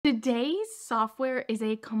Today's software is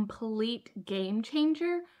a complete game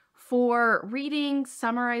changer for reading,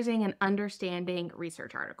 summarizing, and understanding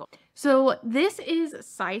research articles. So this is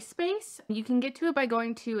SciSpace. You can get to it by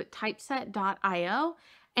going to typeset.io,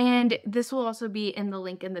 and this will also be in the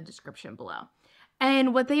link in the description below.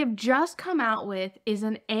 And what they have just come out with is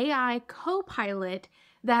an AI co-pilot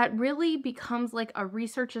that really becomes like a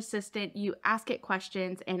research assistant. You ask it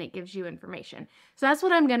questions and it gives you information. So that's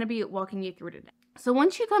what I'm going to be walking you through today. So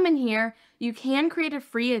once you come in here, you can create a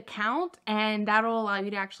free account, and that'll allow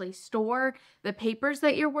you to actually store the papers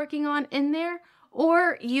that you're working on in there,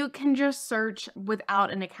 or you can just search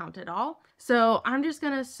without an account at all. So I'm just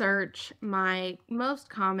going to search my most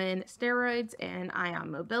common steroids and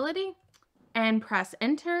ion mobility and press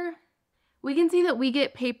enter. We can see that we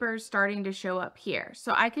get papers starting to show up here.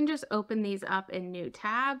 So I can just open these up in new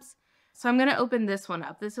tabs. So I'm going to open this one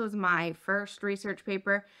up. This was my first research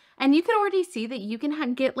paper. And you can already see that you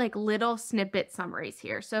can get like little snippet summaries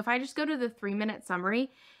here. So if I just go to the 3-minute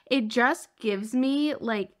summary, it just gives me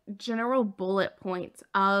like general bullet points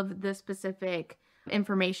of the specific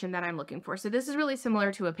information that I'm looking for. So this is really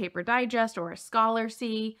similar to a paper digest or a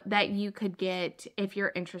scholarly that you could get if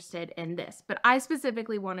you're interested in this. But I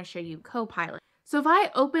specifically want to show you Copilot. So if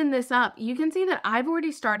I open this up, you can see that I've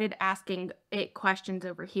already started asking it questions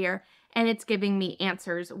over here, and it's giving me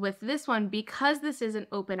answers with this one because this is an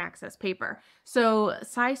open access paper. So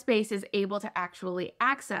SciSpace is able to actually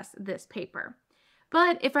access this paper.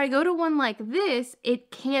 But if I go to one like this,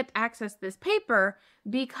 it can't access this paper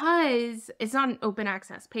because it's not an open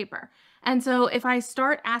access paper. And so if I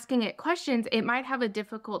start asking it questions, it might have a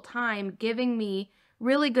difficult time giving me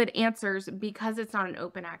really good answers because it's not an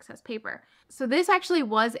open access paper. So this actually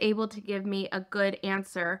was able to give me a good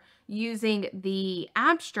answer using the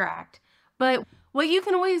abstract. But what you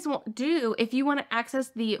can always do if you want to access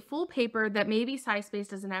the full paper that maybe SciSpace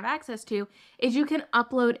doesn't have access to is you can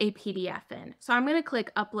upload a PDF in. So I'm going to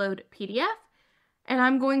click upload PDF, and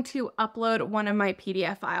I'm going to upload one of my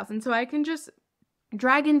PDF files. And so I can just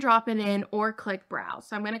drag and drop it in or click browse.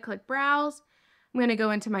 So I'm going to click browse. I'm going to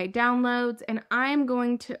go into my downloads, and I'm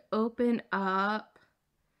going to open up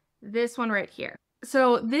this one right here.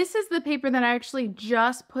 So this is the paper that I actually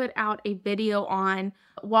just put out a video on,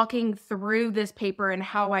 walking through this paper and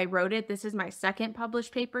how I wrote it. This is my second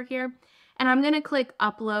published paper here. And I'm going to click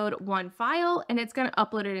upload one file, and it's going to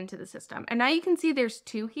upload it into the system. And now you can see there's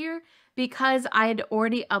two here because I had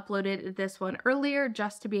already uploaded this one earlier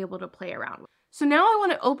just to be able to play around with. So now I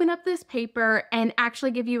want to open up this paper and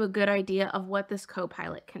actually give you a good idea of what this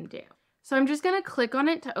Copilot can do. So I'm just going to click on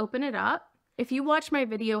it to open it up. If you watch my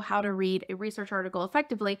video, How to Read a Research Article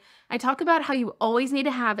Effectively, I talk about how you always need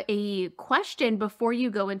to have a question before you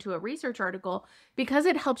go into a research article because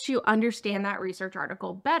it helps you understand that research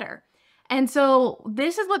article better. And so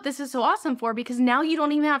this is what this is so awesome for, because now you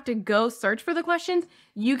don't even have to go search for the questions.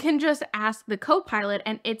 You can just ask the Copilot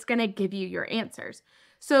and it's going to give you your answers.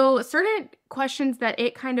 So certain questions that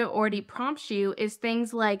it kind of already prompts you is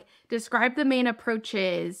things like, describe the main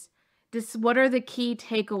approaches, what are the key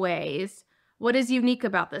takeaways, what is unique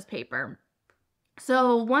about this paper?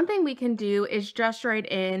 So one thing we can do is just write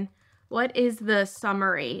in, what is the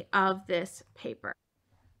summary of this paper?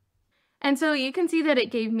 And so you can see that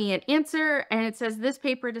it gave me an answer, and it says this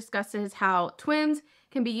paper discusses how twins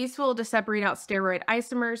can be useful to separate out steroid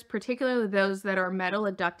isomers, particularly those that are metal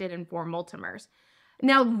adducted and form multimers.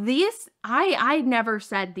 Now this, I never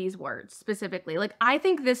said these words specifically. Like, I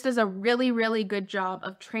think this does a really, really good job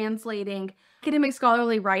of translating academic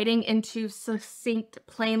scholarly writing into succinct,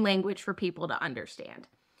 plain language for people to understand.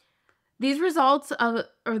 The results of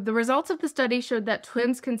the study showed that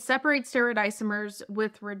twins can separate steroid isomers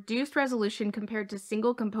with reduced resolution compared to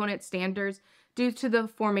single component standards due to the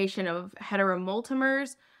formation of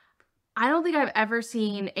heteromultimers. I don't think I've ever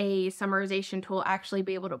seen a summarization tool actually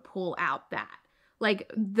be able to pull out that.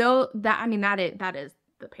 Like, though that, I mean, that is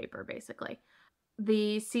the paper basically.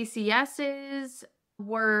 The CCSs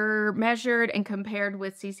were measured and compared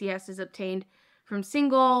with CCSs obtained from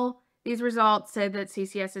single. These results said that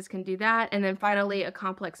CCSs can do that. And then finally, a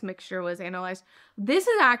complex mixture was analyzed. This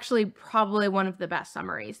is actually probably one of the best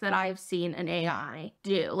summaries that I've seen an AI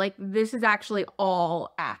do. Like, this is actually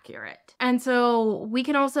all accurate. And so we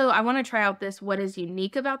can also, I want to try out this, what is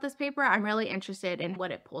unique about this paper. I'm really interested in what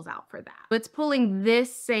it pulls out for that. It's pulling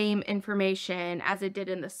this same information as it did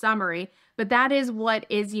in the summary, but that is what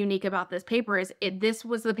is unique about this paper is this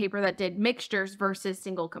was the paper that did mixtures versus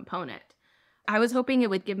single component. I was hoping it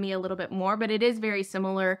would give me a little bit more, but it is very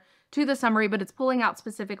similar to the summary, but it's pulling out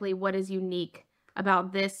specifically what is unique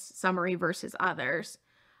about this summary versus others.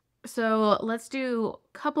 So let's do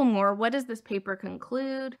a couple more. What does this paper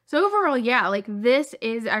conclude? So overall, yeah, like this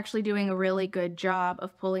is actually doing a really good job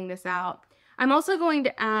of pulling this out. I'm also going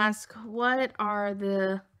to ask, what are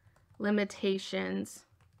the limitations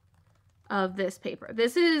of this paper?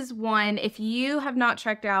 This is one, if you have not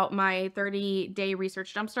checked out my 30-day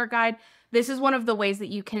research jumpstart guide, this is one of the ways that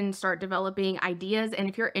you can start developing ideas. And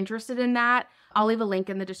if you're interested in that, I'll leave a link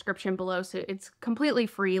in the description below. So it's completely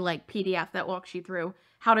free, like PDF that walks you through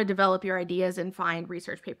how to develop your ideas and find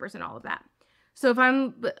research papers and all of that. So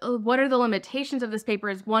what are the limitations of this paper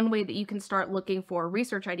is one way that you can start looking for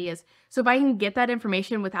research ideas. So if I can get that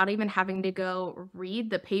information without even having to go read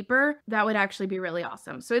the paper, that would actually be really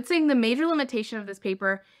awesome. So it's saying the major limitation of this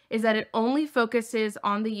paper is that it only focuses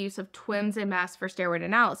on the use of TWIMS and MAS for steroid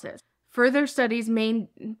analysis. Further studies may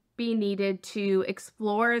be needed to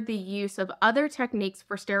explore the use of other techniques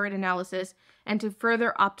for steroid analysis and to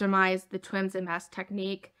further optimize the TWIMS and MAS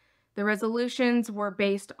technique. The resolutions were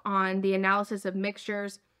based on the analysis of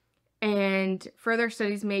mixtures, and further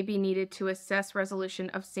studies may be needed to assess resolution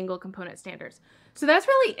of single component standards. So that's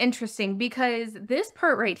really interesting because this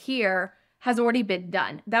part right here has already been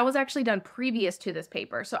done. That was actually done previous to this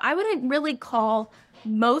paper. So I wouldn't really call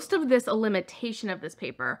most of this a limitation of this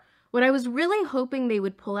paper. What I was really hoping they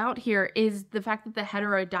would pull out here is the fact that the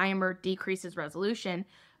heterodimer decreases resolution.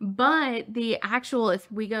 But the actual,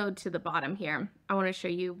 if we go to the bottom here, I want to show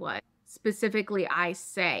you what specifically I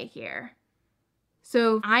say here.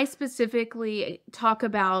 So I specifically talk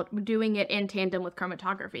about doing it in tandem with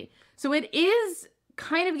chromatography. So it is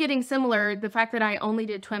kind of getting similar, the fact that I only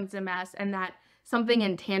did TWIMS and MAS and that something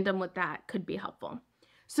in tandem with that could be helpful.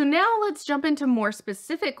 So now let's jump into more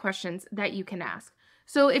specific questions that you can ask.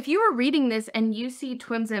 So if you are reading this and you see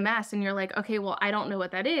TWIMS and MAS and you're like, okay, well, I don't know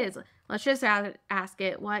what that is. Let's just ask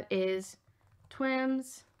it, what is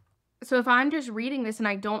TWIMS? So if I'm just reading this and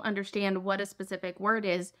I don't understand what a specific word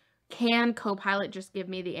is, can CoPilot just give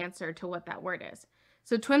me the answer to what that word is?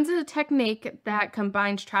 So TWIMS is a technique that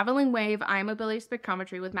combines traveling wave eye mobility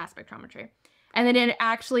spectrometry with mass spectrometry. And then it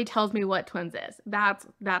actually tells me what TWIMS is.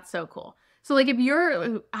 That's so cool. So like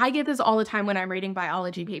I get this all the time when I'm reading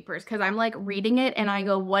biology papers because I'm like reading it and I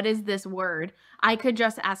go, what is this word? I could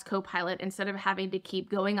just ask CoPilot instead of having to keep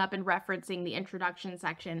going up and referencing the introduction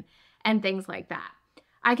section and things like that.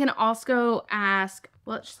 I can also ask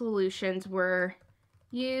what solutions were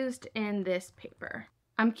used in this paper.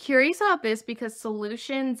 I'm curious about this because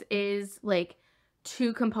solutions is like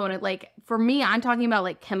two component, like for me, I'm talking about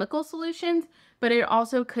like chemical solutions, but it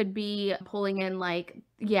also could be pulling in like,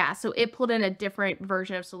 yeah, so it pulled in a different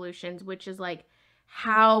version of solutions, which is like,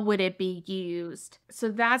 how would it be used? So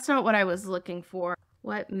that's not what I was looking for.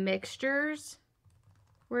 What mixtures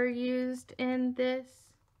were used in this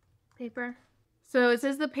paper? So it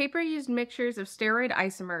says the paper used mixtures of steroid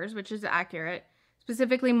isomers, which is accurate,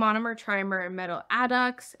 specifically monomer, trimer, and metal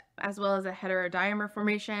adducts, as well as a heterodimer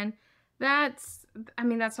formation. That's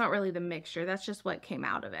not really the mixture. That's just what came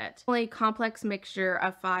out of it. Only complex mixture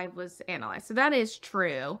of 5 was analyzed. So that is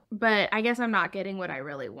true, but I guess I'm not getting what I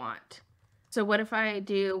really want. So what if I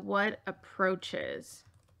do what approaches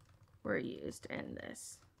were used in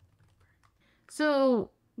this?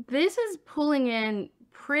 So this is pulling in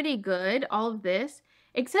pretty good, all of this,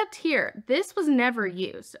 except here. This was never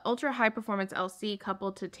used. Ultra high performance LC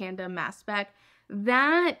coupled to tandem mass spec.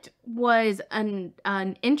 That was an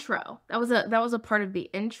intro. That was a part of the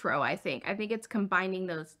intro, I think. I think it's combining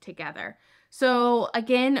those together. So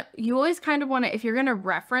again, you always kind of want to, if you're going to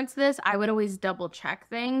reference this, I would always double check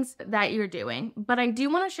things that you're doing. But I do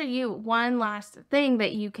want to show you one last thing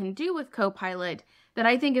that you can do with CoPilot that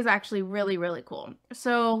I think is actually really, really cool.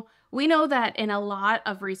 So we know that in a lot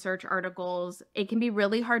of research articles, it can be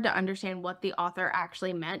really hard to understand what the author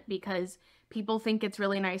actually meant because people think it's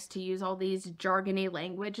really nice to use all these jargony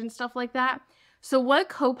language and stuff like that. So what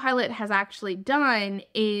CoPilot has actually done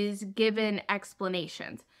is given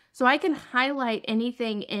explanations. So I can highlight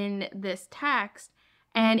anything in this text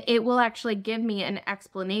and it will actually give me an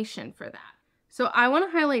explanation for that. So I want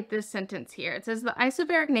to highlight this sentence here. It says the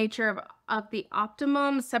isobaric nature of the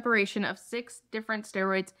optimum separation of 6 different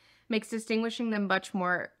steroids makes distinguishing them much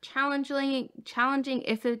more challenging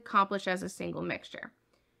if accomplished as a single mixture.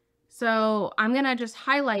 So I'm going to just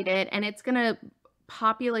highlight it and it's going to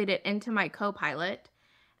populate it into my CoPilot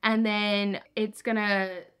and then it's going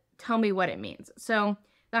to tell me what it means. So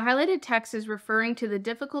the highlighted text is referring to the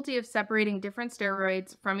difficulty of separating different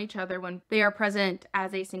steroids from each other when they are present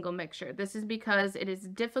as a single mixture. This is because it is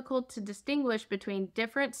difficult to distinguish between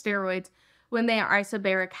different steroids when they are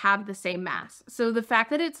isobaric, have the same mass. So the fact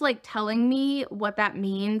that it's like telling me what that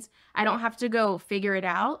means, I don't have to go figure it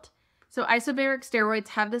out. So isobaric steroids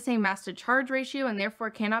have the same mass to charge ratio and therefore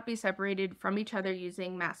cannot be separated from each other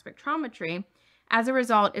using mass spectrometry. As a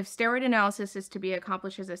result, if steroid analysis is to be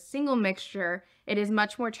accomplished as a single mixture, it is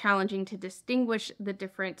much more challenging to distinguish the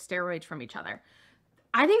different steroids from each other.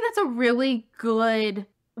 I think that's a really good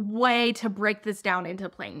way to break this down into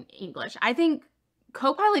plain English. I think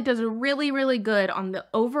Copilot does really, really good on the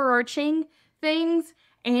overarching things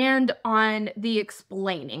and on the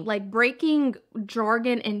explaining, like breaking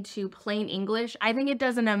jargon into plain English. I think it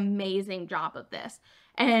does an amazing job of this.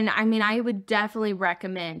 And I mean, I would definitely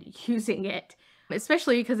recommend using it,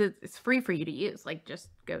 especially because it's free for you to use. Like, just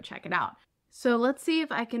go check it out. So let's see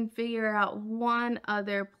if I can figure out one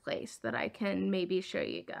other place that I can maybe show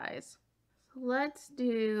you guys.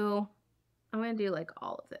 So I'm going to do like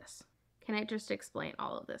all of this. Can I just explain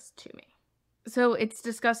all of this to me? So it's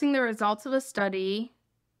discussing the results of a study.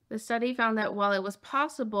 The study found that while it was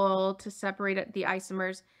possible to separate the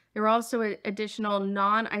isomers, there were also additional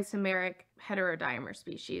non-isomeric heterodimer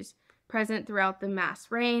species present throughout the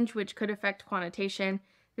mass range, which could affect quantitation.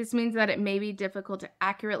 This means that it may be difficult to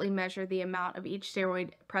accurately measure the amount of each steroid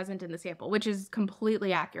present in the sample, which is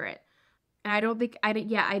completely accurate. And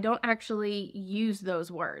I don't actually use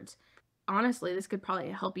those words. Honestly, this could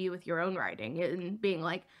probably help you with your own writing and being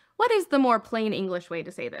like, what is the more plain English way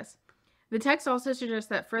to say this? The text also suggests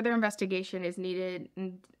that further investigation is needed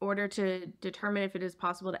in order to determine if it is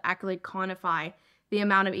possible to accurately quantify the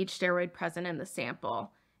amount of each steroid present in the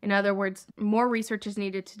sample. In other words, more research is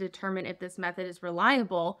needed to determine if this method is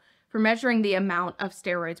reliable for measuring the amount of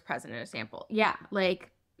steroids present in a sample. Yeah.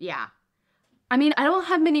 I mean, I don't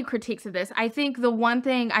have many critiques of this. I think the one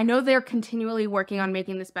thing, I know they're continually working on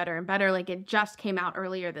making this better and better. Like, it just came out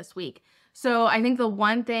earlier this week. So I think the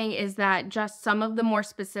one thing is that just some of the more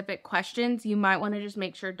specific questions, you might want to just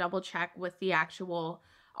make sure double check with the actual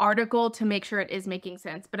article to make sure it is making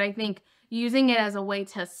sense. But I think using it as a way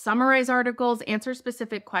to summarize articles, answer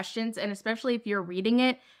specific questions, and especially if you're reading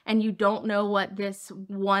it and you don't know what this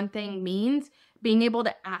one thing means, being able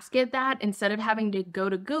to ask it that instead of having to go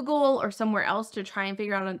to Google or somewhere else to try and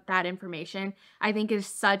figure out that information, I think is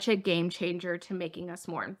such a game changer to making us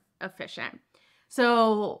more efficient.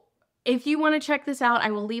 So if you want to check this out, I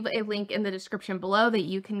will leave a link in the description below that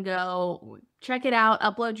you can go check it out,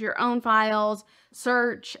 upload your own files,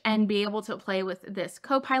 search, and be able to play with this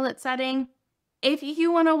Copilot setting. If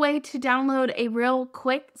you want a way to download a real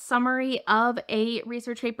quick summary of a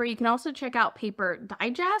research paper, you can also check out Paper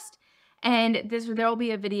Digest, and there will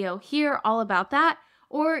be a video here all about that,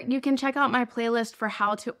 or you can check out my playlist for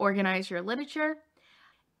how to organize your literature.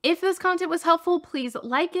 If this content was helpful, please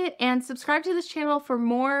like it and subscribe to this channel for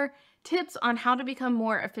more tips on how to become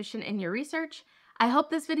more efficient in your research. I hope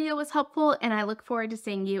this video was helpful, and I look forward to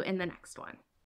seeing you in the next one.